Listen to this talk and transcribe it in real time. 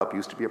up,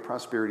 used to be a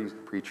prosperity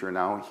preacher, and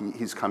now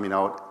he's coming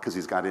out because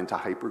he's got into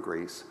hyper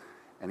grace,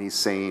 and he's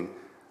saying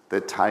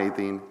that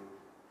tithing,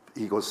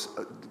 he goes,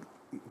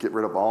 get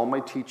rid of all my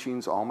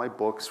teachings, all my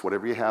books,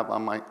 whatever you have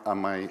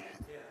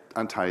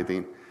on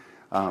tithing,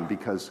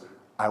 because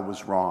I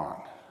was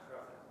wrong.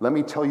 Let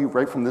me tell you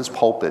right from this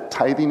pulpit,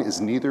 tithing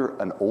is neither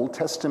an Old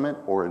Testament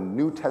or a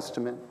New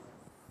Testament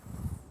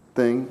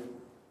thing.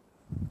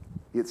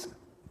 It's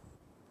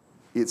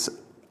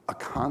a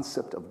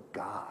concept of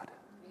God.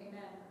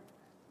 Amen.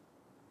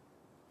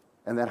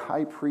 And that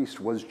high priest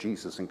was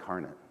Jesus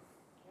incarnate.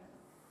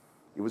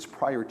 It was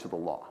prior to the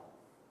law.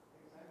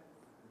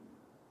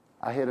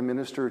 I had a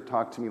minister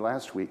talk to me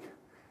last week,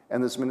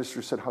 and this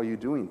minister said, how are you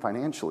doing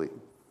financially?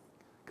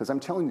 Because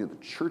I'm telling you,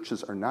 the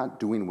churches are not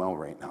doing well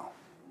right now.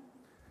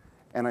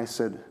 And I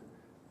said,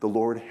 the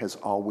Lord has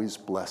always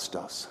blessed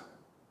us.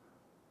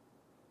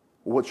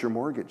 Well, what's your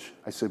mortgage?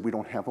 I said, we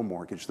don't have a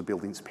mortgage. The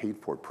building's paid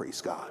for,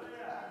 praise God.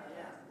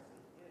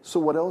 So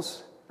what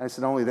else? I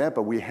said, not only that,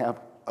 but we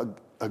have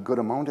a good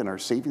amount in our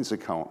savings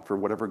account for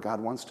whatever God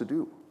wants to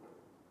do.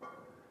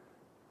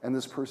 And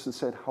this person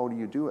said, how do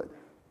you do it?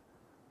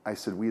 I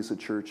said, we as a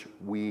church,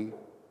 we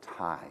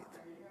tithe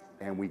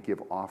and we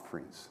give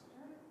offerings.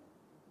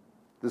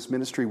 This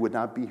ministry would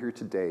not be here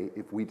today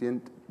if we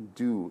didn't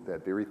do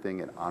that very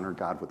thing and honor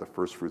God with the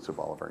first fruits of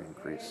all of our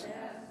increase.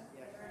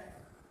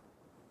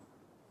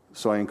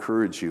 So I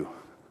encourage you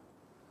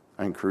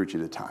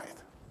to tithe.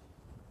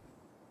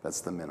 That's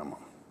the minimum.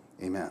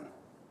 Amen.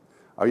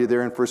 Are you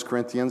there in 1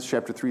 Corinthians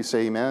chapter 3?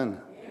 Say amen.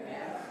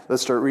 Amen.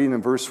 Let's start reading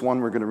in verse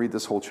 1. We're going to read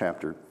this whole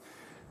chapter.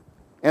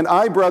 And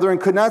I, brethren,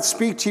 could not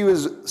speak to you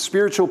as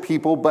spiritual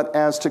people, but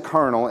as to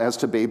carnal, as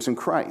to babes in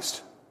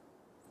Christ.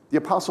 The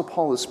Apostle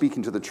Paul is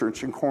speaking to the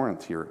church in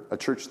Corinth here, a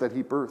church that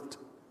he birthed.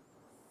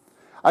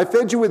 I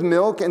fed you with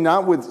milk and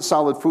not with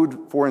solid food,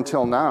 for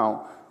until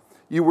now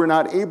you were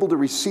not able to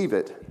receive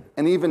it,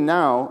 and even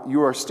now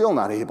you are still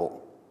not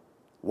able.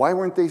 Why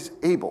weren't they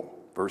able?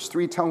 Verse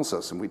 3 tells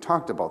us, and we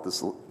talked about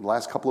this the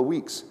last couple of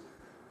weeks.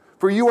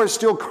 For you are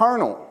still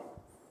carnal.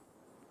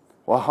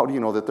 Well, how do you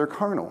know that they're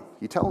carnal?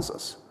 He tells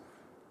us.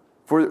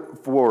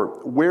 For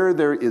where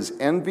there is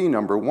envy,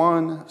 number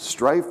 1,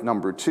 strife,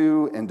 number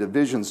 2, and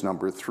divisions,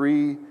 number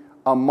 3,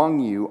 among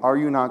you, are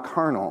you not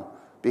carnal,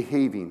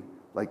 behaving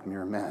like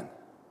mere men?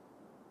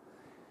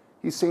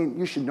 He's saying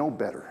you should know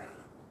better.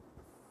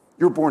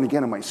 You're born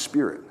again in my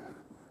spirit.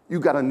 You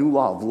got a new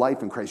law of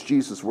life in Christ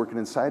Jesus working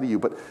inside of you,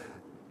 but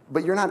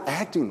you're not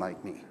acting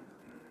like me.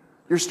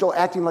 You're still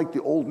acting like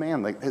the old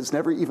man, like has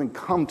never even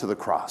come to the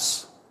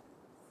cross.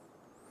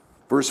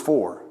 Verse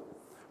 4,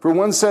 for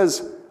one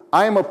says,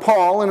 I am of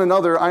Paul, and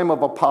another, I am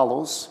of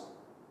Apollos.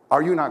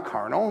 Are you not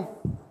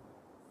carnal?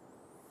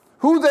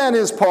 Who then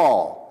is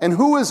Paul, and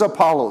who is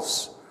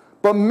Apollos,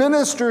 but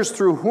ministers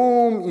through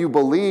whom you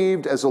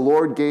believed as the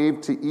Lord gave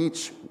to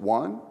each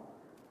one?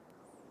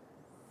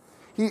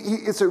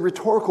 It's a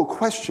rhetorical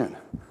question.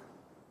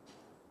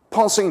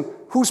 Paul's saying,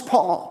 who's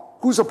Paul?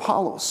 Who's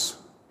Apollos?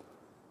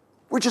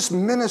 We're just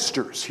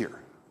ministers here.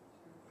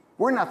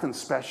 We're nothing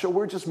special.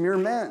 We're just mere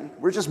men.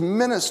 We're just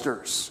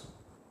ministers.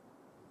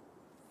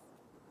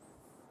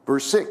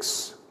 Verse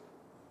 6,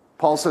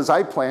 Paul says,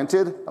 I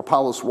planted,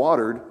 Apollos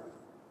watered,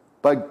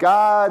 but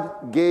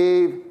God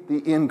gave the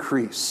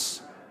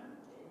increase.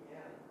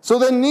 So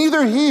then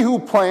neither he who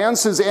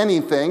plants is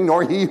anything,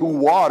 nor he who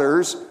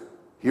waters.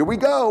 Here we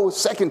go,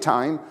 second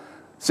time.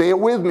 Say it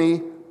with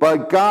me.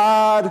 But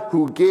God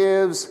who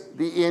gives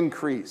the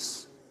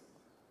increase.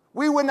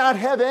 We would not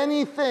have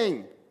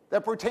anything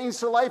that pertains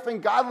to life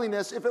and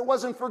godliness if it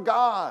wasn't for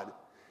God.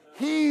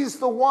 He's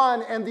the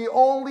one and the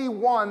only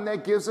one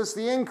that gives us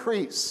the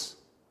increase.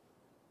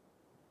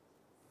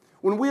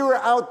 When we were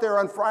out there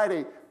on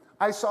Friday,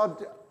 I saw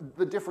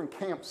the different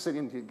camps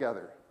sitting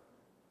together.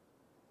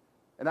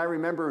 And I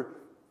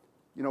remember,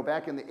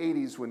 back in the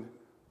 80s when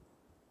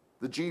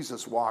the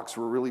Jesus walks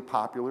were really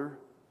popular.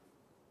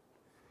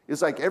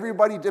 It's like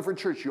everybody, different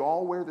church, you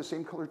all wear the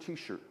same color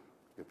t-shirt.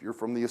 If you're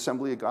from the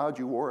Assembly of God,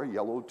 you wore a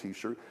yellow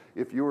t-shirt.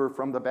 If you were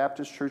from the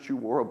Baptist church, you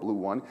wore a blue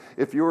one.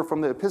 If you were from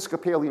the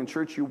Episcopalian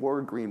church, you wore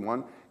a green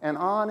one. And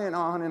on and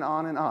on and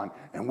on and on.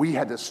 And we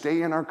had to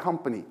stay in our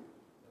company.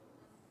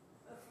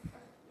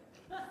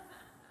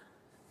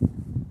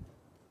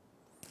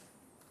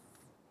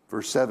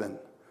 Verse 7.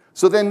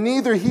 So then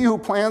neither he who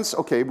plants,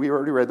 okay, we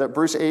already read that.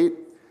 Verse 8.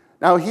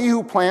 Now he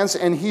who plants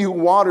and he who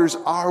waters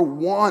are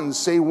one.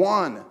 Say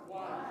one.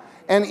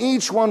 And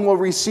each one will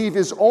receive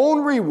his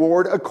own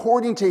reward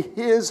according to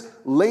his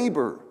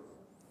labor.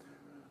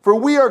 For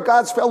we are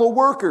God's fellow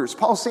workers.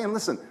 Paul's saying,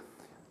 listen,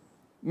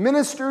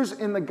 ministers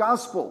in the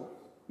gospel,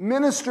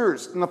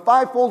 ministers in the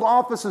fivefold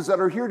offices that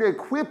are here to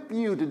equip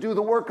you to do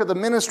the work of the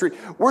ministry,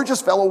 we're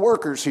just fellow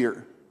workers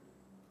here.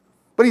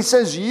 But he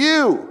says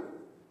you.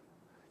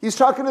 He's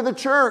talking to the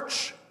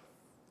church.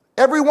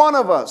 Every one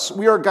of us,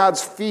 we are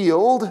God's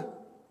field,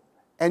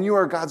 and you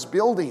are God's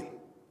building.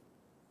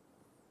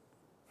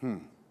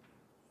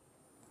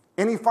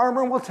 Any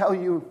farmer will tell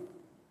you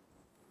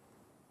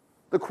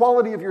the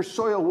quality of your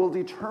soil will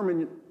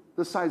determine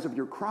the size of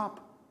your crop.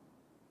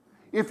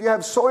 If you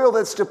have soil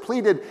that's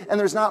depleted and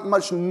there's not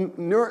much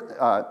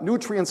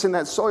nutrients in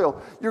that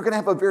soil, you're going to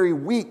have a very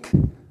weak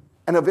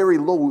and a very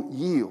low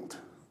yield.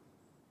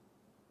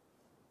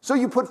 So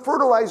you put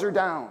fertilizer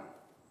down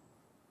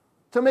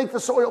to make the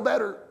soil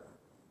better.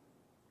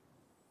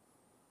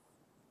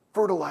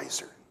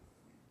 Fertilizer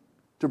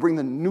to bring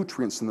the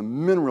nutrients and the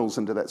minerals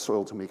into that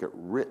soil to make it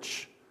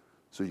rich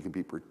so you can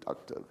be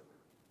productive.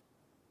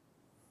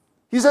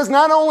 He says,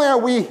 not only are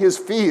we his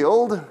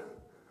field,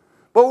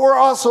 but we're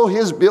also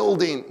his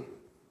building.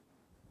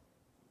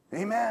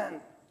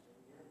 Amen.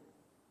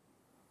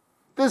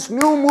 This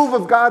new move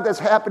of God that's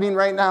happening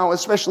right now,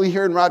 especially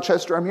here in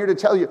Rochester, I'm here to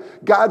tell you,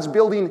 God's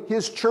building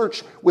his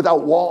church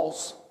without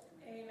walls.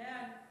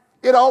 Amen.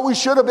 It always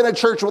should have been a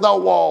church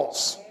without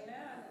walls. Amen.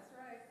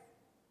 That's right.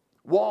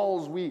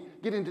 Walls, we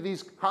get into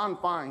these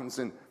confines,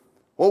 and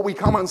we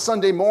come on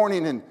Sunday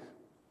morning, and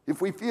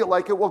if we feel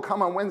like it, we'll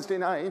come on Wednesday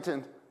night,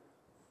 and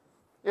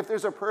if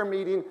there's a prayer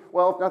meeting,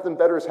 if nothing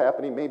better is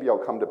happening, maybe I'll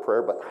come to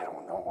prayer, but I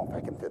don't know if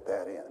I can fit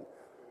that in.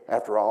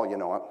 After all,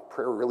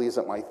 prayer really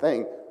isn't my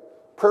thing.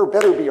 Prayer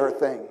better be our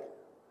thing.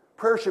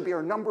 Prayer should be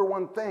our number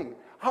one thing.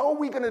 How are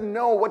we going to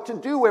know what to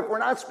do if we're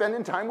not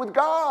spending time with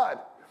God?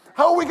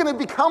 How are we going to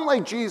become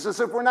like Jesus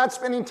if we're not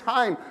spending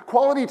time,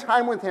 quality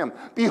time with him,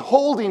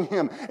 beholding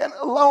him, and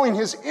allowing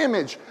his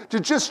image to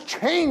just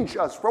change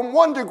us from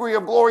one degree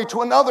of glory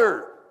to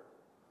another?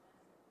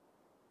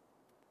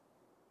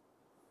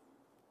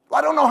 I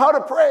don't know how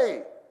to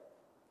pray.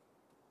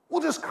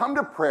 We'll just come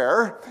to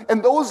prayer,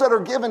 and those that are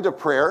given to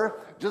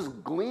prayer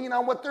just glean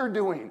on what they're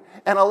doing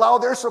and allow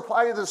their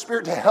supply of the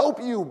Spirit to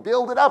help you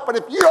build it up. But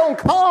if you don't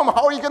come,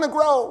 how are you going to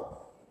grow?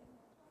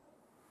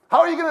 How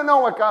are you going to know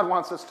what God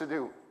wants us to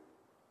do?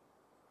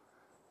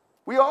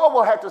 We all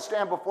will have to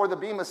stand before the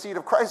bema seat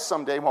of Christ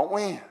someday, won't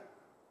we?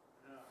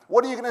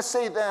 What are you going to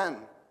say then?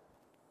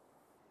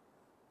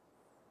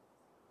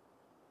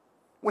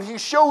 When he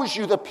shows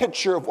you the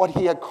picture of what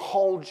he had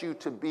called you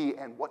to be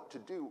and what to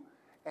do,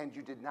 and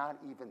you did not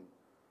even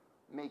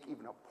make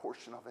even a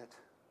portion of it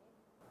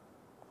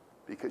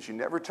because you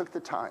never took the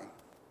time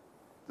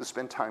to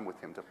spend time with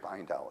him to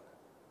find out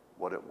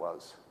what it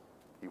was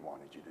he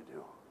wanted you to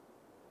do.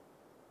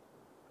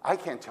 I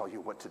can't tell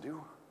you what to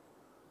do.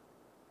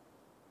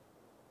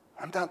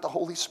 I'm not the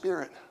Holy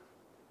Spirit.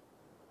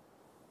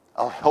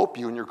 I'll help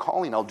you in your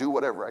calling. I'll do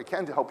whatever I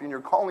can to help you in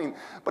your calling.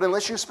 But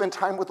unless you spend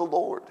time with the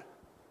Lord,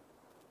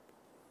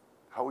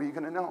 how are you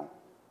going to know?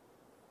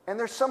 And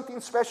there's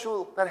something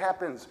special that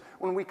happens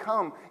when we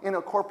come in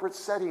a corporate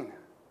setting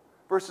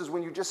versus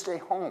when you just stay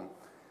home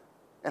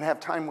and have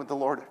time with the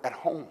Lord at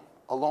home,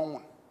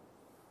 alone.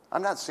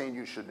 I'm not saying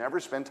you should never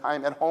spend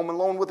time at home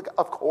alone with God.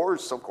 Of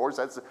course,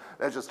 that's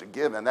just a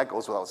given. That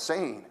goes without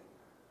saying.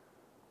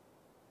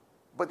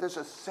 But there's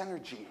a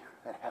synergy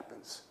that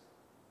happens.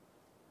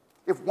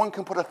 If one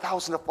can put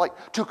 1,000 to flight,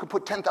 two can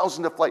put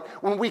 10,000 to flight.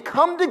 When we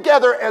come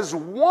together as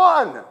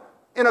one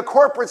in a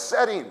corporate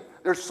setting,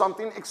 there's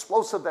something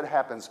explosive that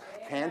happens.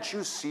 Can't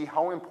you see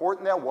how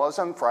important that was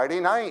on Friday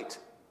night?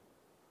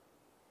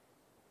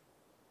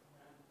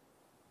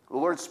 The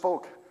Lord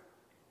spoke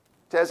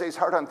to Eze's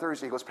heart on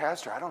Thursday. He goes,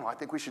 Pastor, I don't know. I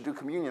think we should do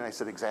communion. I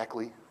said,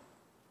 exactly.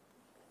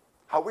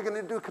 How are we going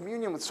to do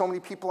communion with so many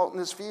people out in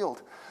this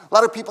field? A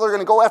lot of people are going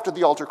to go after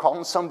the altar call,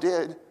 and some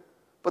did.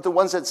 But the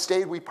ones that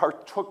stayed, we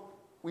partook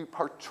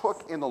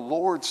in the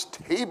Lord's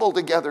table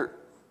together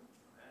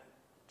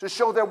to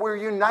show that we're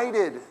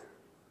united.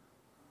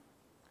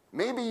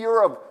 Maybe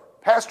you're of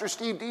Pastor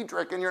Steve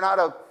Diedrich and you're not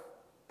of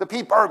the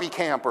Pete Barbie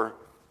camper.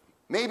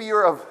 Maybe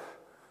you're of,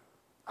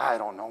 I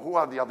don't know, who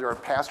are the other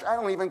pastor? I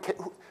don't even care.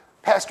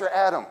 Pastor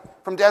Adam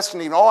from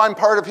Destiny. Oh, I'm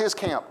part of his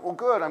camp. Well,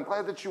 good. I'm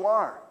glad that you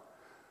are.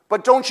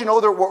 But don't you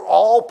know that we're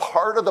all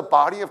part of the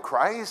body of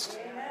Christ?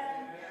 Amen.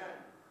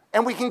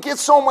 And we can get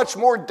so much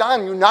more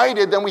done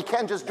united than we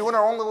can just doing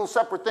our own little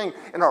separate thing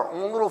in our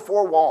own little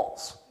four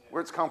walls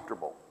where it's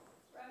comfortable.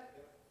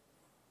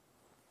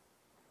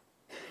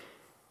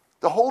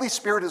 The Holy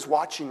Spirit is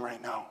watching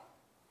right now.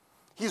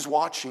 He's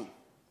watching.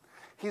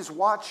 He's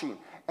watching.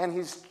 And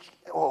he's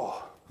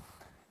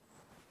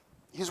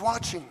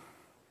watching.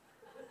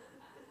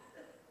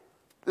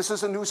 This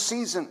is a new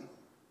season.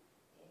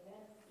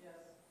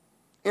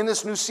 In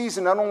this new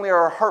season, not only are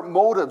our heart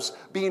motives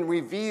being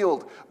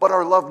revealed, but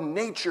our love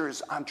nature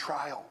is on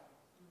trial.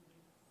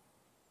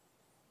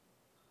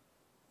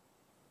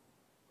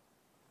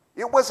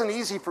 It's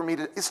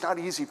not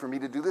easy for me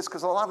to do this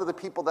because a lot of the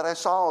people that I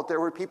saw out there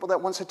were people that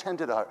once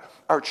attended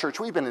our church.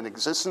 We've been in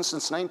existence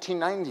since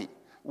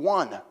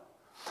 1991.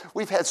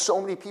 We've had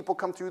so many people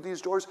come through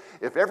these doors.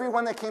 If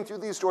everyone that came through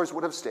these doors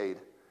would have stayed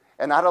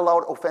and not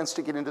allowed offense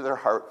to get into their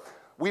heart,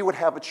 we would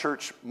have a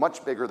church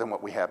much bigger than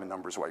what we have in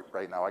Numbers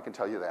right now. I can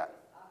tell you that.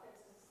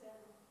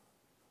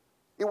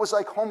 It was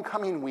like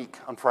homecoming week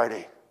on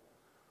Friday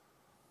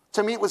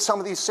to meet with some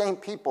of these same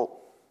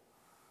people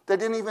that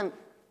didn't even...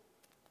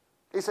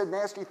 They said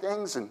nasty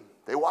things, and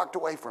they walked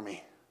away from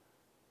me.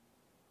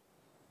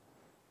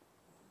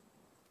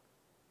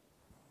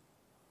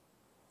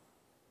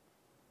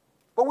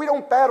 But we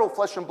don't battle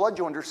flesh and blood,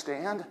 you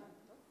understand.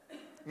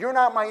 You're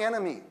not my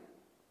enemy.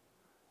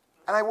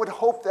 And I would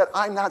hope that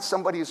I'm not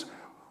somebody's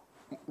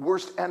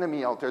worst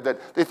enemy out there,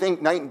 that they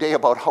think night and day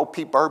about how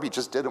Pete Barbie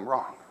just did them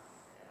wrong.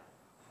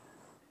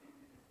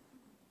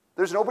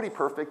 There's nobody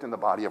perfect in the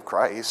body of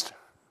Christ.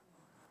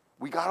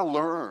 We got to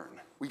learn.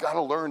 We got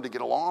to learn to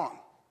get along.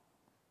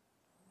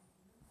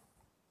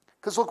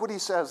 Because look what he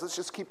says. Let's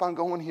just keep on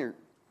going here.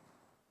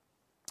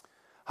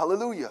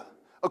 Hallelujah.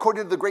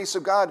 According to the grace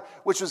of God,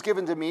 which was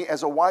given to me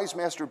as a wise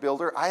master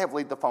builder, I have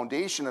laid the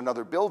foundation,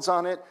 another builds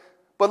on it.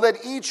 But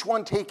let each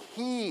one take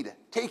heed.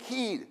 Take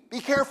heed. Be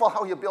careful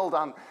how you build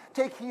on.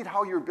 Take heed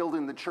how you're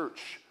building the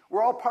church.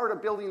 We're all part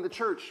of building the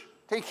church.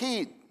 Take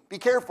heed. Be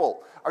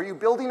careful. Are you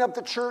building up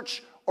the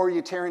church or are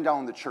you tearing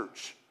down the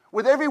church?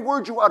 With every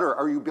word you utter,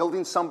 are you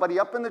building somebody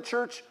up in the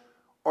church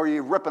or are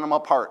you ripping them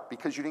apart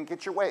because you didn't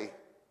get your way?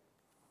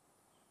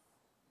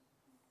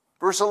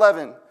 Verse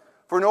 11,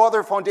 for no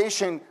other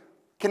foundation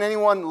can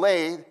anyone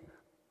lay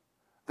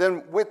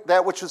than with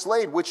that which is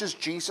laid, which is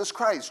Jesus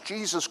Christ.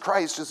 Jesus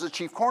Christ is the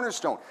chief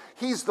cornerstone.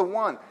 He's the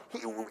one.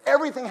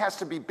 Everything has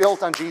to be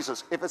built on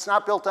Jesus. If it's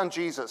not built on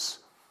Jesus,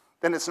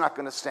 then it's not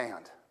going to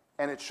stand,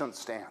 and it shouldn't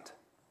stand.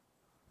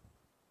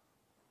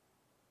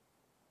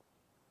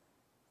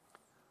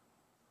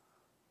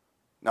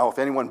 Now, if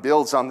anyone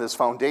builds on this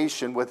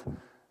foundation with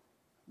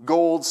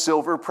gold,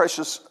 silver,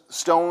 precious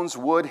stones,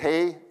 wood,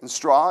 hay, and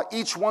straw,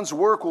 each one's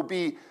work will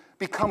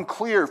become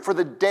clear for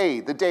the day.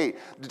 The day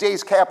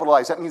is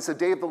capitalized. That means the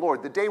day of the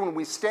Lord. The day when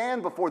we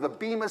stand before the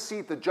bema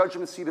seat, the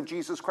judgment seat of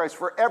Jesus Christ.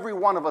 For every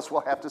one of us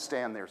will have to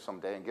stand there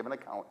someday and give an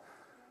account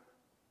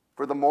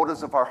for the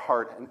motives of our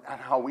heart and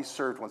how we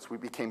served once we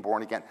became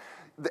born again.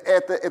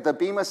 At the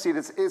bema seat,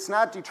 it's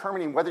not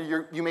determining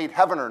whether you made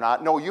heaven or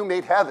not. No, you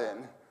made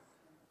heaven.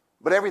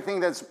 But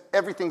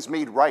everything's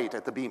made right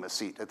at the bema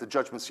seat, at the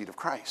judgment seat of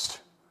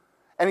Christ.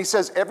 And he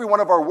says every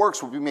one of our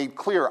works will be made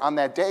clear on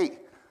that day.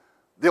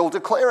 They'll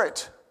declare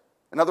it.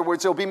 In other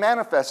words, it'll be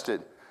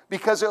manifested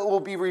because it will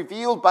be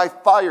revealed by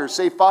fire.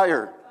 Say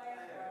fire.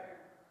 Fire.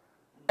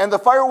 And the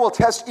fire will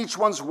test each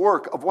one's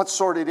work of what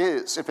sort it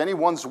is. If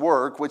anyone's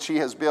work, which he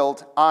has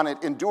built on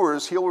it,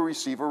 endures, he will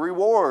receive a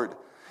reward.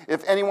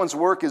 If anyone's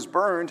work is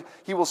burned,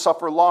 he will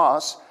suffer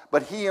loss,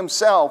 but he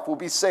himself will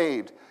be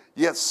saved.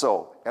 Yet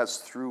so, as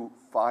through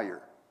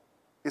fire.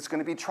 It's going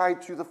to be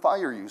tried through the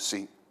fire, you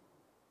see.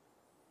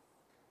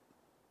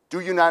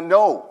 Do you not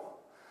know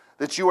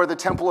that you are the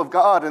temple of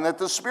God and that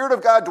the Spirit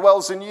of God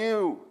dwells in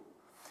you?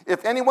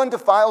 If anyone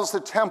defiles the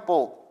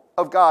temple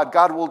of God,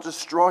 God will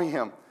destroy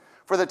him.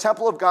 For the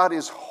temple of God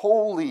is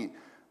holy,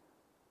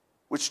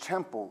 which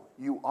temple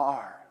you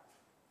are.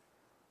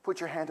 Put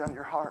your hand on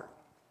your heart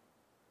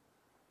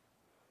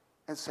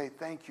and say,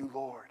 thank you,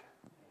 Lord,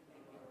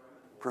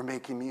 for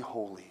making me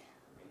holy.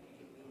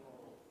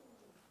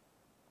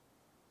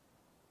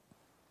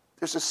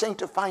 There's a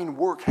sanctifying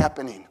work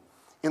happening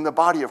in the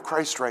body of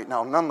Christ right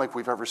now, none like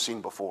we've ever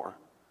seen before.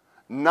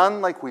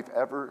 None like we've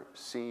ever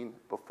seen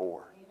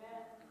before.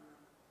 Amen.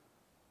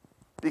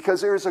 Because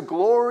there is a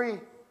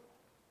glory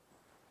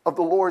of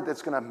the Lord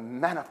that's going to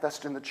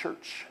manifest in the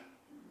church.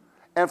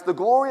 And if the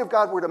glory of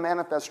God were to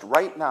manifest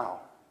right now,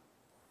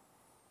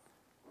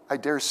 I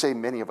dare say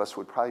many of us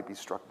would probably be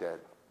struck dead.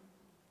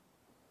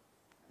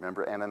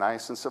 Remember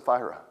Ananias and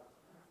Sapphira?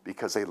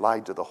 Because they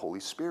lied to the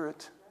Holy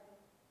Spirit.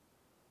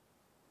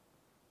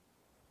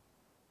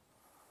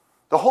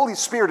 The Holy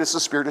Spirit is the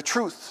Spirit of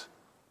truth.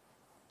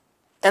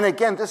 And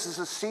again, this is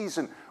a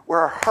season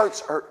where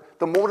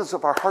the motives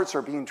of our hearts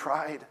are being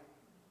tried.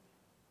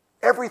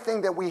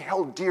 Everything that we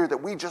held dear,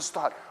 that we just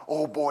thought,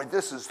 oh boy,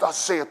 this is thus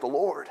saith the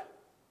Lord.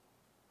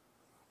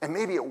 And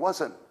maybe it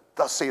wasn't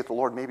thus saith the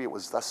Lord, maybe it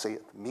was thus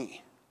saith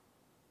me.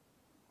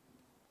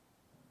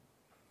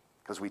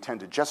 Because we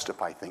tend to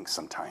justify things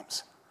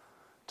sometimes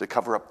to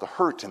cover up the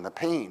hurt and the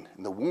pain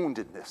and the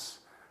woundedness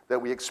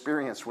that we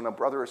experience when a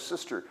brother or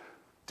sister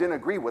didn't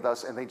agree with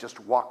us and they just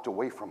walked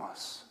away from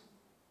us.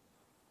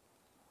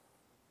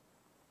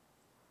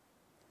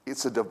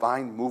 It's a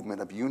divine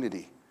movement of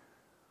unity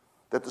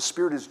that the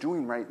Spirit is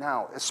doing right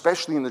now,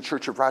 especially in the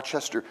Church of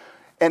Rochester.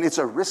 And it's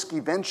a risky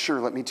venture,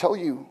 let me tell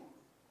you.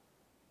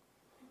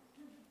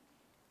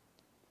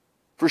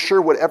 For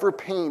sure, whatever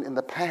pain in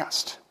the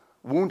past,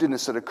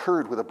 woundedness that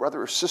occurred with a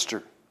brother or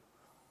sister,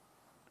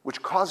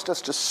 which caused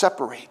us to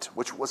separate,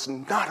 which was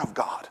not of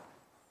God,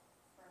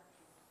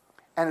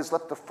 and has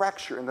left the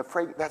fracture and the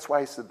fragment. That's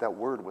why I said that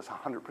word was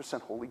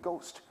 100% Holy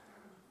Ghost.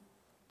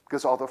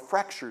 Because all the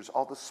fractures,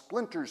 all the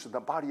splinters in the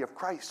body of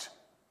Christ,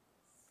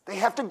 they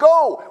have to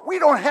go. We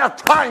don't have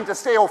time to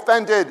stay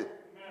offended.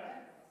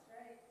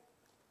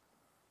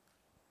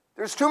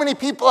 There's too many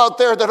people out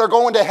there that are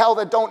going to hell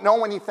that don't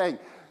know anything.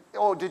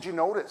 Oh, did you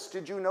notice?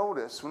 Did you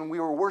notice when we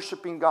were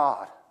worshiping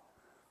God,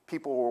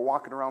 people were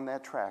walking around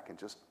that track and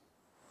just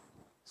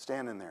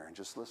standing there and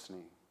just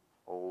listening.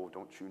 Oh,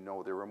 don't you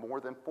know there were more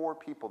than 4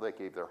 people that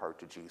gave their heart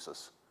to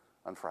Jesus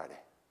on Friday.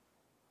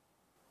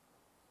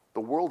 The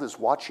world is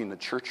watching the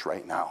church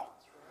right now.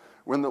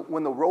 When the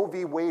Roe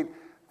v. Wade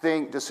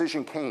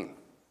decision came,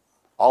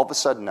 all of a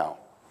sudden now,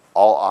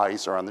 all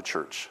eyes are on the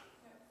church.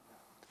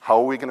 How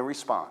are we going to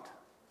respond?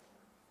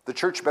 The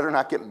church better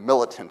not get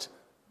militant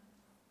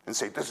and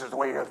say, this is the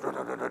way it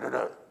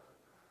is.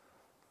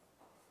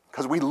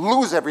 Because we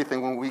lose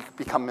everything when we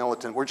become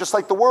militant. We're just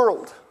like the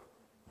world.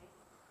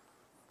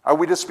 Are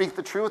we to speak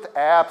the truth?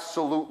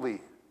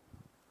 Absolutely.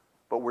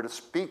 But we're to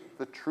speak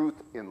the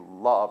truth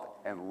in love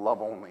and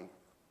love only.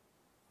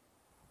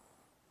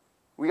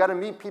 We got to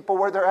meet people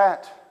where they're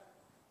at.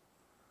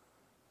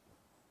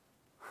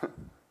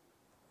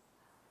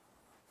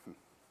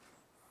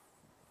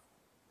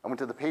 I went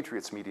to the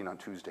Patriots meeting on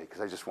Tuesday because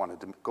I just wanted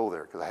to go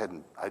there because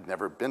I'd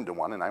never been to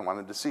one and I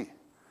wanted to see.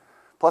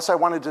 Plus, I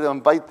wanted to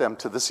invite them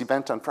to this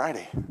event on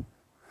Friday.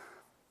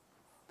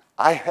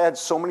 I had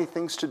so many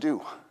things to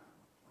do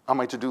on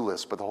my to-do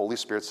list, but the Holy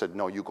Spirit said,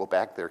 no, you go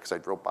back there, because I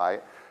drove by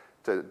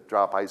to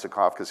drop Isaac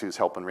off because he was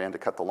helping Rand to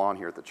cut the lawn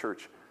here at the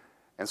church.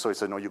 And so he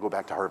said, no, you go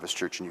back to Harvest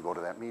Church and you go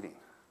to that meeting.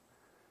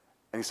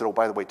 And he said, oh,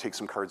 by the way, take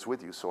some cards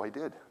with you. So I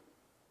did.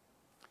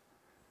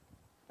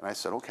 And I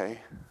said, okay.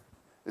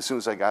 As soon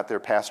as I got there,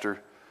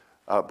 Pastor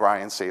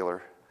Brian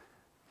Saylor,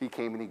 he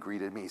came and he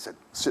greeted me. He said,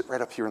 sit right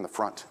up here in the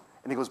front.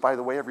 And he goes, by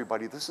the way,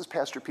 everybody, this is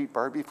Pastor Pete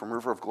Barbie from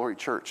River of Glory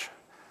Church.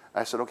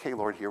 I said, okay,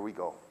 Lord, here we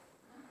go.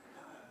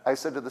 I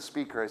said to the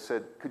speaker, I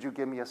said, could you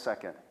give me a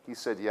second? He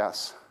said,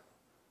 yes.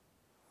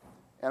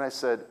 And I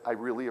said, I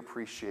really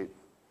appreciate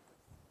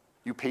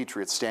you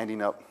patriots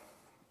standing up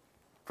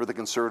for the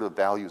conservative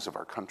values of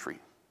our country.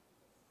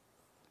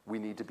 We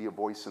need to be a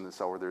voice in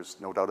this hour. There's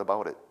no doubt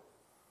about it.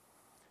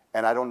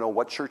 And I don't know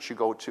what church you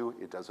go to.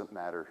 It doesn't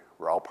matter.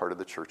 We're all part of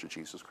the Church of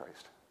Jesus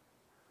Christ.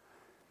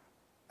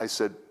 I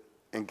said,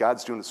 and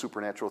God's doing a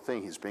supernatural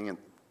thing.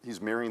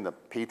 He's marrying the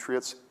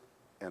patriots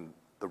and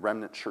the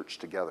remnant church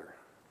together.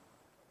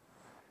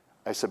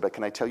 I said, but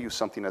can I tell you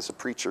something as a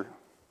preacher?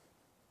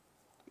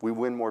 We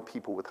win more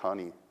people with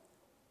honey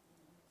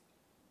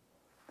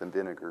than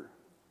vinegar.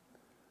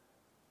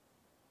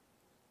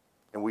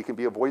 And we can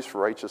be a voice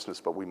for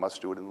righteousness, but we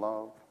must do it in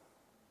love.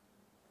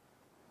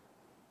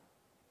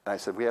 And I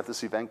said, we have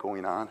this event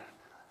going on.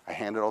 I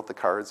handed out the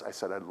cards. I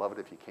said, I'd love it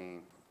if you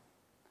came.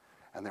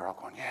 And they're all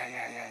going,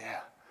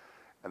 yeah.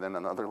 And then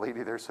another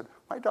lady there said,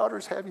 my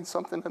daughter's having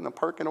something in the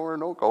park in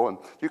Orinoco, and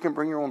you can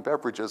bring your own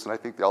beverages. And I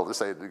think they all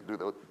decided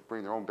to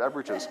bring their own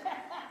beverages.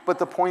 But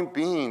the point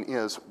being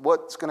is,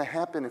 what's going to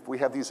happen if we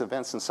have these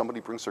events and somebody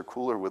brings their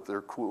cooler with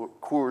their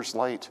Coors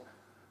Light?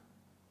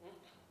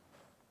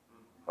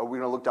 Are we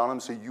going to look down on them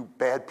and say, you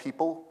bad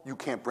people, you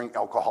can't bring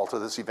alcohol to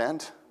this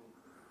event?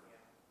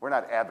 We're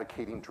not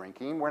advocating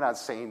drinking. We're not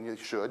saying you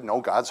should.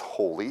 No, God's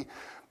holy.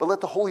 But let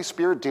the Holy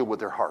Spirit deal with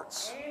their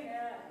hearts. Amen.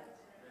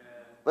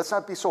 Let's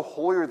not be so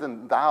holier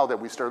than thou that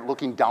we start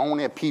looking down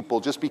at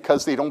people just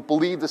because they don't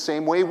believe the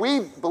same way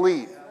we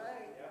believe.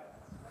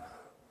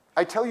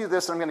 I tell you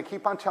this, and I'm going to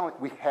keep on telling you,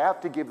 we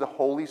have to give the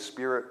Holy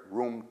Spirit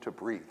room to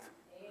breathe.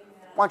 Amen.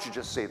 Why don't you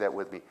just say that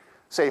with me?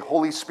 Say,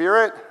 Holy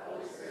Spirit,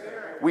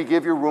 we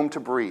give you room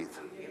to breathe.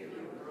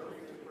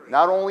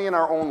 Not only in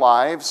our own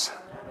lives,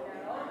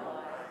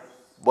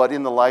 but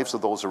in the lives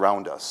of those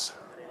around us.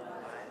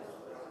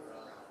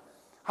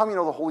 How many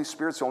know the Holy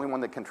Spirit's the only one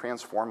that can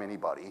transform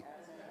anybody?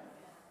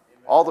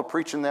 All the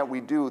preaching that we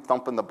do,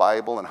 thumping the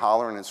Bible and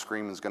hollering and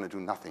screaming, is going to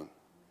do nothing.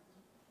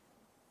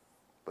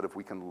 But if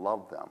we can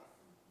love them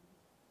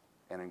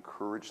and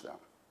encourage them,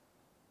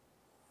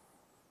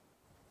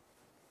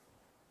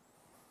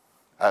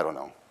 I don't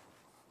know.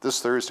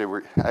 This Thursday,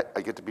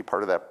 I get to be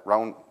part of that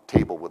round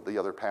table with the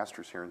other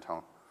pastors here in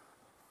town.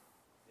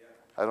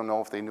 I don't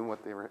know if they knew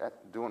what they were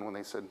doing when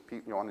they said,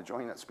 Pete, you want to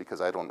join us? Because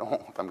I don't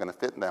know if I'm going to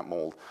fit in that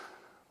mold.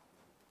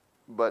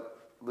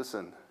 But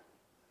listen,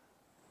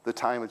 the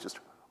time is just,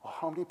 oh,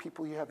 how many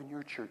people you have in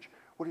your church?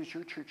 What is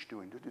your church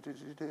doing?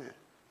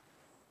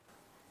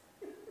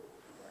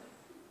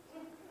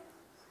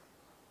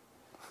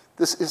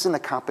 This isn't a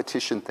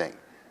competition thing.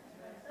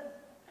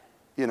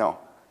 You know,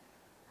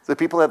 the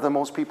people that have the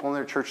most people in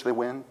their church, they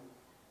win.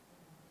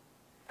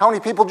 How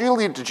many people do you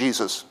lead to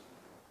Jesus?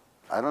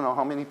 I don't know,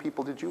 how many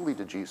people did you lead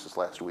to Jesus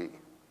last week?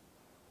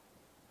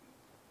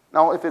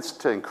 Now, if it's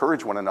to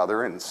encourage one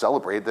another and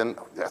celebrate, then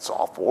that's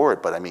all for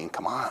it. But I mean,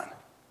 come on.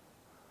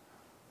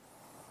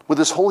 With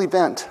this whole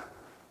event,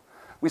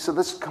 we said,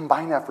 let's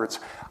combine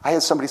efforts. I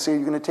had somebody say,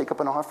 you're going to take up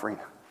an offering.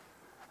 And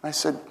I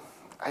said,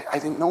 I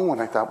didn't know.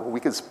 And I thought, well, we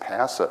could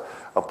pass a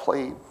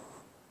plate.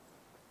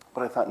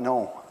 But I thought,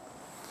 no.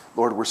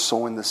 Lord, we're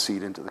sowing the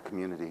seed into the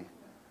community.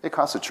 It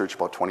costs the church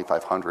about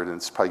 $2,500, and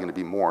it's probably going to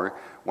be more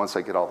once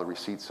I get all the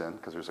receipts in,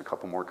 because there's a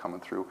couple more coming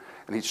through.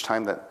 And each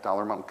time that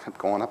dollar amount kept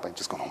going up, I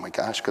just go, oh my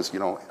gosh, because, you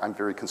know, I'm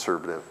very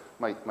conservative.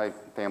 My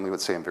family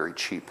would say I'm very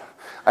cheap.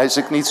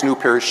 Isaac needs a new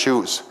pair of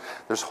shoes.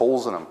 There's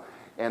holes in them.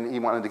 And he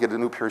wanted to get a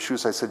new pair of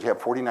shoes. I said, you have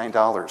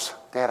 $49.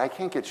 Dad, I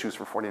can't get shoes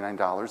for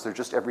 $49. They're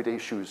just everyday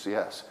shoes,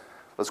 yes.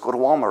 Let's go to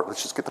Walmart.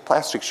 Let's just get the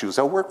plastic shoes.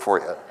 They'll work for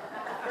you.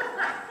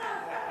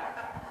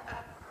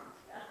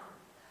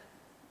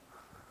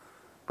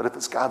 But if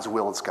it's God's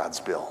will, it's God's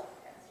bill.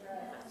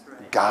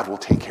 God will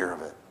take care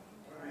of it.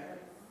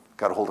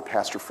 Got a hold of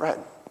Pastor Fred.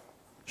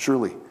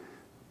 Shirley,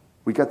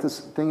 we got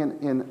this thing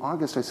in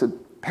August. I said,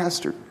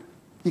 Pastor,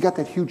 you got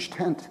that huge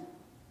tent.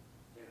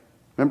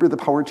 Remember the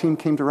power team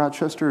came to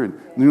Rochester and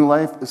New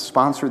Life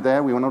sponsored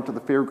that. We went out to the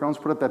fairgrounds,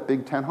 put up that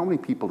big tent. How many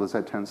people does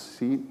that tent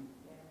seat?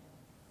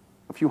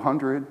 A few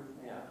hundred.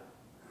 Yeah.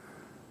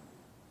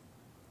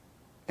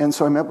 And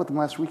so I met with him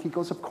last week. He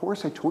goes, of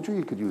course, I told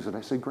you could use it.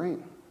 I said, great.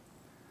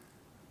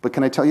 But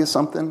can I tell you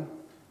something?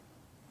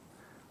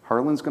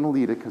 Harlan's going to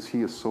lead it because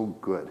he is so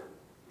good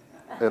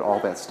at all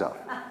that stuff.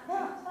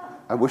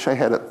 I wish I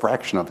had a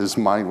fraction of his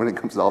mind when it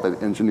comes to all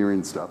that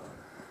engineering stuff.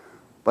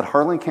 But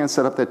Harlan can't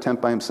set up that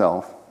tent by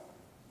himself.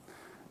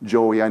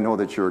 Joey, I know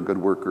that you're a good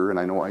worker, and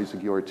I know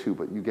Isaac, you are too,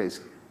 but you guys,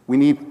 we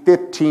need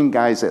 15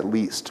 guys at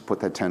least to put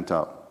that tent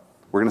up.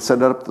 We're going to set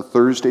it up the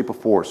Thursday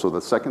before, so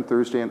the second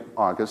Thursday in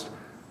August.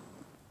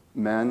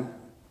 Men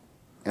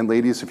and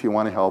ladies, if you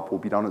want to help, we'll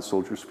be down at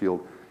Soldiers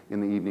Field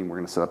in the evening. We're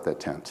going to set up that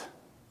tent.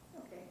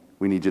 Okay.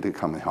 We need you to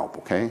come and help,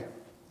 okay?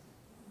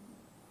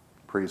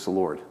 Praise the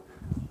Lord.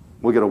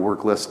 We'll get a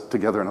work list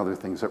together and other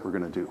things that we're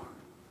going to do.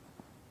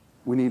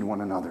 We need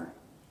one another.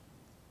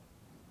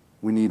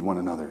 We need one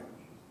another.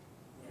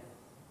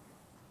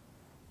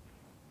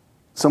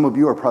 Some of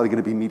you are probably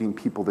going to be meeting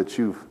people that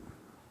you've,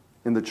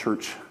 in the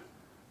church,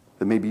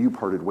 that maybe you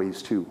parted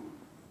ways too.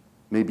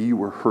 Maybe you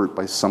were hurt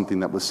by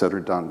something that was said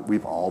or done.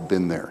 We've all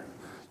been there.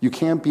 You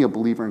can't be a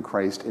believer in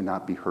Christ and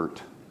not be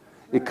hurt.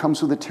 It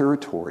comes with the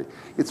territory.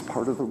 It's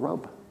part of the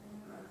rub.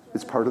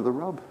 It's part of the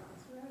rub.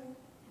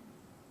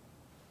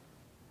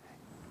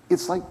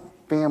 It's like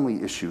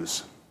family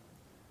issues.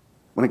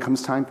 When it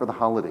comes time for the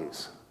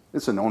holidays,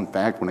 it's a known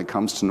fact when it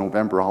comes to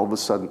November, all of a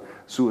sudden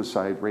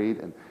suicide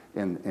rate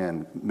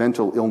and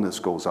mental illness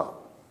goes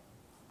up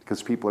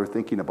because people are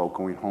thinking about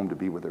going home to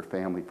be with their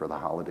family for the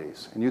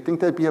holidays. And you think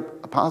that'd be a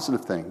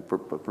positive thing,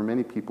 but for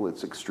many people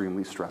it's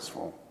extremely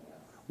stressful.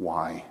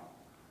 Why?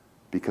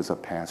 Because a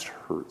past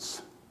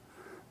hurts.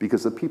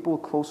 Because the people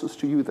closest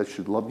to you that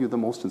should love you the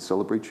most and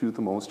celebrate you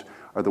the most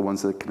are the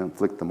ones that can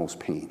inflict the most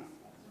pain.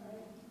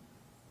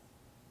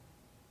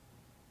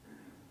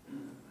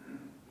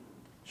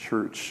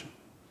 Church,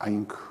 I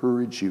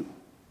encourage you.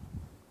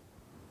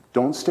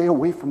 Don't stay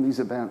away from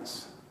these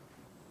events.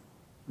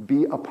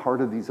 Be a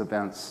part of these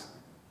events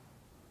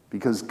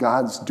because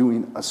God's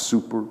doing a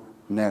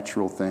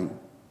supernatural thing.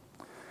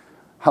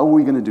 How are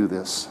we going to do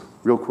this?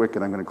 Real quick,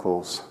 and I'm going to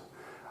close.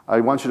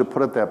 I want you to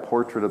put up that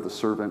portrait of the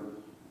servant.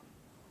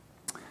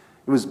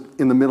 It was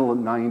in the middle of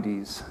the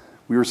 90s.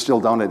 We were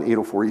still down at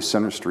 804 East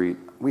Center Street.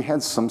 We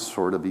had some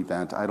sort of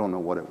event. I don't know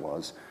what it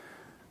was.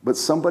 But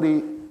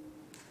somebody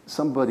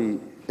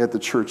at the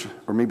church,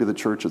 or maybe the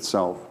church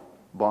itself,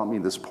 bought me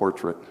this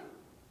portrait.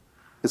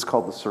 It's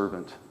called The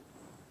Servant.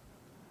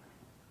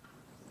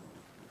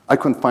 I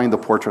couldn't find the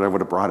portrait. I would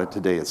have brought it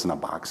today. It's in a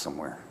box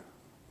somewhere.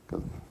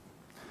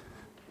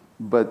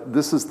 But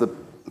this is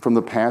from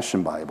the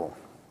Passion Bible.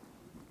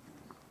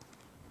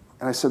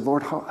 And I said,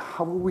 Lord, how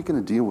are we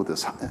going to deal with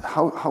this?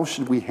 How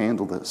should we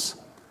handle this?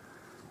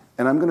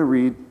 And I'm going to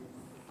read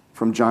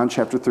from John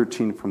chapter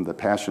 13 from the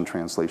Passion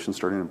Translation,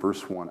 starting in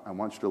verse 1. I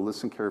want you to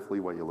listen carefully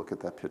while you look at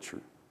that picture.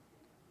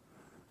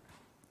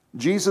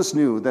 Jesus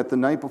knew that the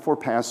night before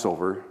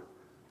Passover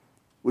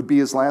would be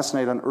his last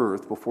night on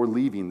earth before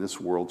leaving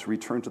this world to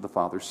return to the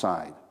Father's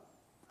side.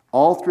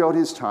 All throughout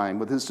his time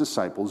with his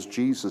disciples,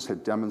 Jesus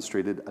had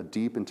demonstrated a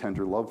deep and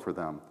tender love for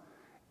them,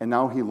 and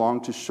now he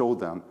longed to show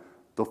them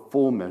the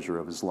full measure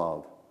of his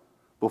love.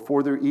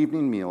 Before their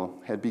evening meal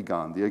had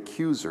begun, the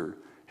accuser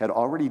had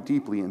already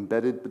deeply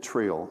embedded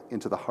betrayal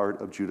into the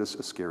heart of Judas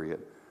Iscariot,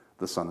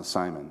 the son of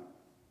Simon.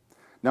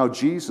 Now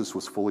Jesus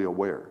was fully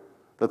aware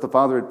that the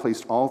Father had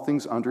placed all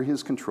things under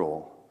his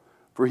control,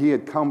 for he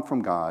had come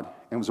from God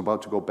and was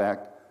about to go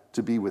back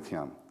to be with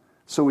him.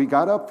 So he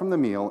got up from the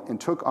meal and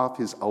took off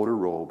his outer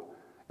robe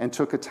and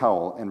took a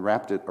towel and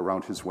wrapped it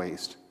around his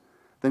waist.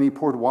 Then he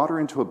poured water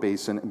into a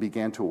basin and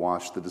began to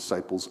wash the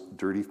disciples'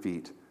 dirty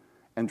feet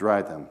and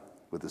dry them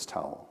with his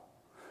towel.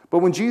 But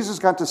when Jesus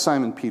got to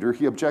Simon Peter,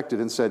 he objected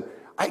and said,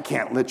 I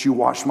can't let you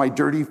wash my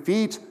dirty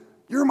feet.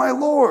 You're my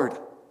Lord.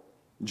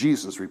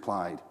 Jesus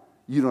replied,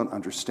 you don't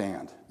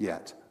understand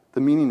yet the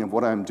meaning of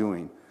what I'm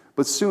doing,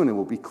 but soon it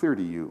will be clear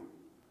to you.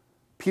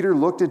 Peter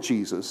looked at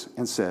Jesus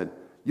and said,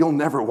 you'll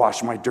never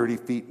wash my dirty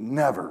feet,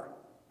 never.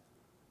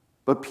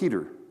 But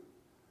Peter,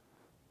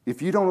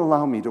 if you don't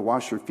allow me to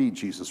wash your feet,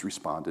 Jesus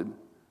responded,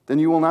 then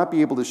you will not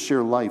be able to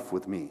share life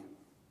with me.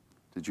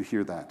 Did you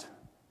hear that?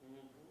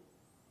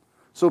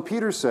 So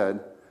Peter said,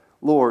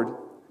 Lord,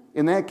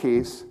 in that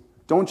case,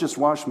 don't just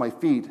wash my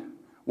feet,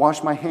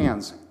 wash my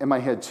hands and my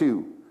head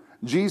too.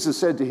 Jesus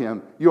said to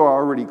him, you are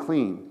already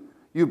clean.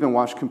 You've been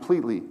washed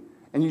completely,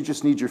 and you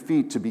just need your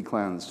feet to be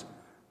cleansed.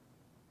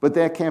 But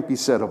that can't be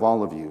said of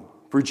all of you,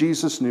 for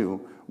Jesus knew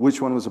which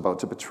one was about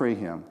to betray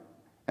him,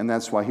 and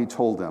that's why he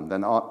told them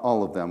that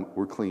all of them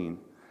were clean.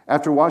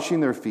 After washing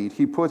their feet,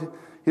 he put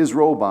his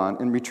robe on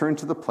and returned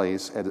to the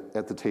place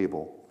at the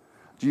table.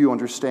 Do you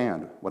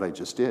understand what I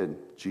just did?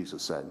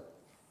 Jesus said.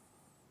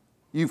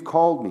 You've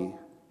called me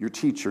your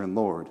teacher and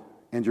Lord,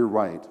 and you're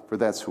right, for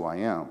that's who I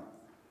am.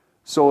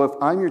 So if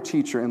I'm your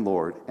teacher and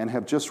Lord and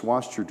have just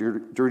washed your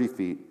dirty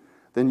feet,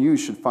 Then you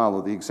should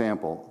follow the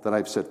example that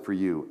I've set for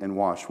you and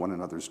wash one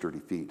another's dirty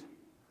feet.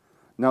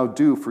 Now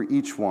do for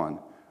each one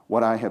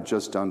what I have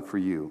just done for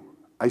you.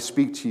 I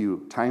speak to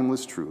you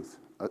timeless truth.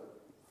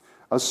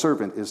 A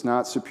servant is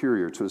not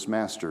superior to his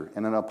master,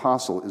 and an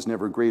apostle is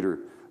never greater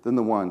than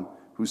the one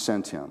who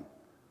sent him.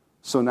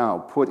 So now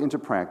put into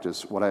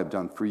practice what I have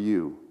done for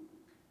you,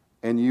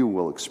 and you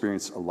will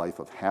experience a life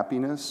of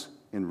happiness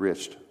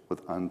enriched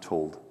with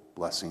untold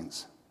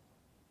blessings.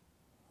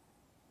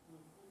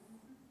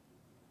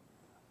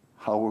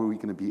 How are we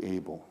going to be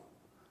able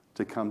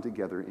to come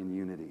together in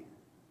unity?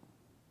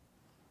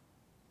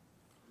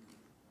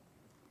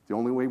 The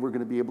only way we're going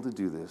to be able to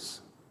do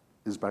this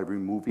is by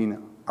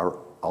removing our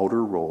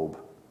outer robe,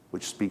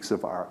 which speaks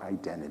of our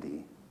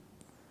identity,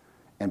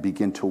 and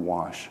begin to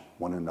wash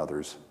one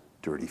another's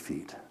dirty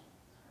feet,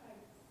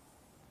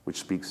 which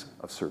speaks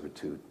of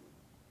servitude.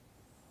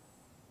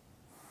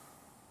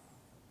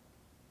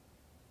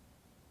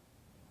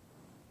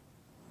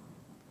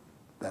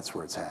 That's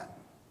where it's at.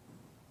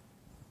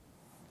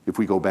 If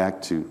we go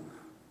back to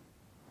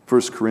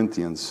 1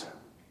 Corinthians,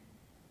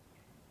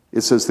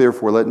 it says,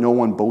 therefore, let no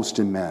one boast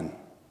in men,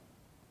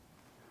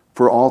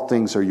 for all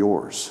things are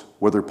yours,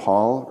 whether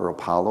Paul or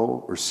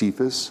Apollo or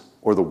Cephas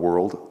or the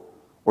world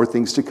or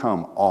things to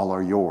come, all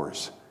are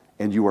yours,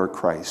 and you are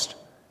Christ,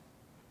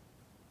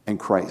 and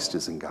Christ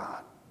is in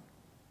God.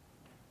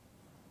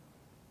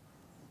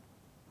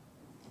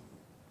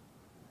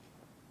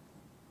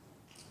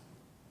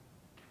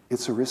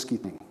 It's a risky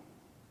thing.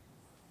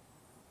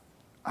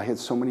 I had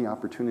so many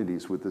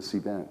opportunities with this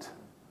event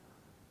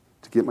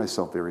to get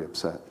myself very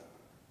upset.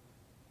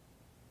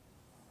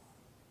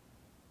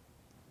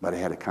 But I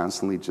had to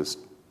constantly just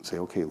say,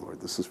 okay,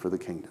 Lord, this is for the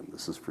kingdom.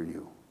 This is for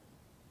you.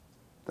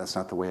 That's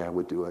not the way I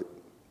would do it,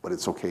 but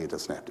it's okay. It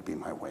doesn't have to be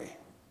my way.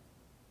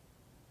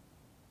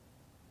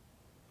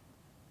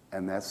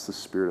 And that's the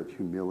spirit of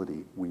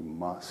humility we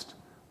must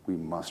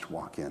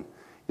walk in.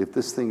 If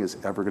this thing is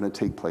ever going to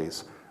take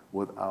place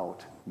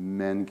without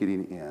men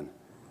getting in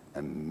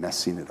and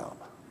messing it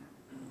up.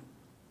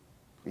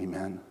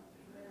 Amen?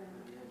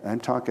 I'm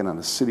talking on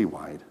a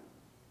citywide,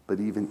 but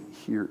even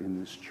here in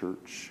this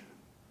church.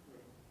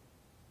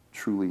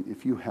 Truly,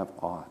 if you have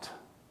aught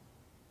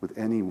with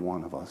any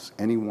one of us,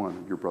 any one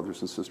of your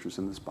brothers and sisters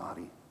in this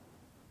body,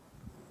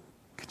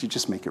 could you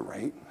just make it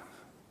right?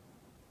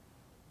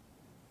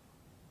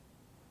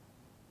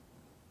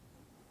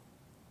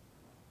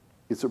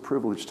 It's a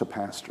privilege to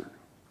pastor,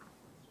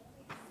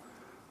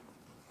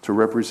 to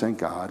represent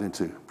God and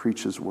to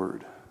preach His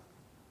word.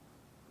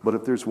 But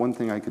if there's one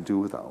thing I could do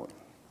without,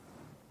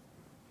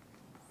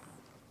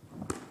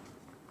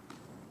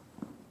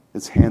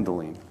 it's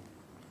handling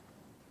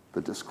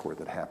the discord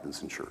that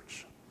happens in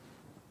church.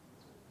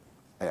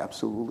 I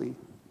absolutely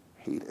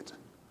hate it.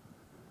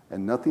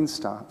 And nothing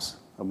stops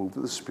a move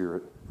of the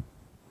Spirit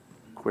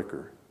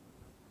quicker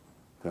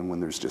than when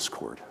there's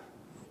discord.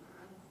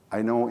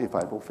 I know if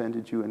I've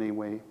offended you in any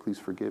way, please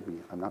forgive me.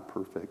 I'm not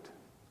perfect.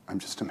 I'm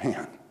just a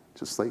man,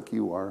 just like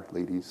you are,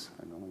 ladies.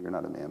 I know you're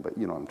not a man, but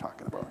you know what I'm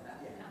talking about.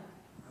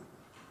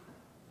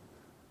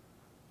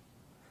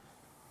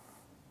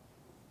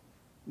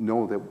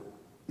 Know that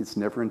it's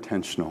never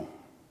intentional.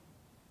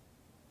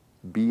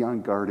 Be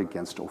on guard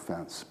against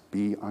offense.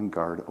 Be on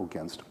guard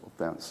against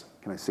offense.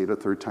 Can I say it a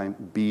third time?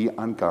 Be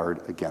on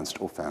guard against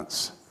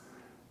offense.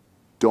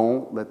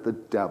 Don't let the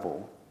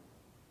devil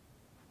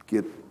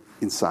get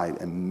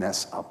inside and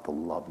mess up the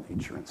love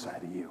nature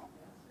inside of you.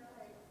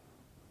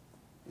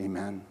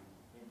 Amen.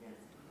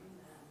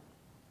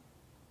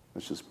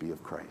 Let's just be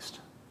of Christ.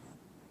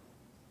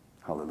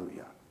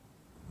 Hallelujah.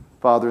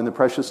 Father, in the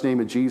precious name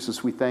of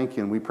Jesus, we thank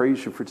you and we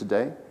praise you for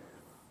today.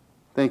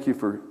 Thank you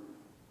for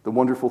the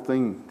wonderful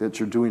thing that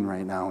you're doing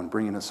right now and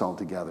bringing us all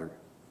together.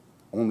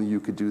 Only you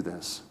could do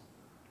this.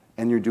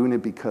 And you're doing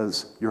it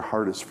because your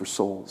heart is for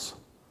souls.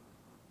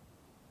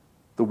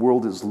 The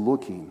world is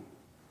looking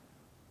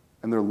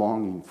and they're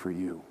longing for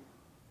you.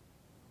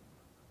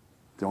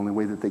 The only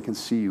way that they can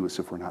see you is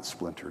if we're not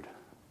splintered,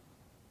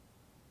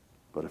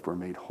 but if we're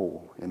made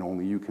whole, and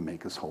only you can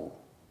make us whole.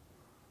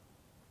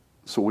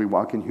 So we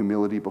walk in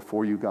humility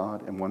before you,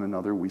 God, and one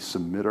another. We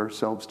submit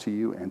ourselves to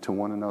you and to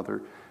one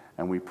another,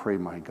 and we pray,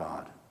 my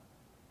God,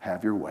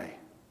 have your way.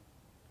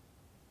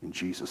 In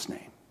Jesus'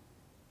 name,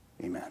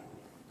 amen.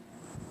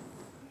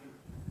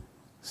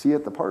 See you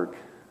at the park.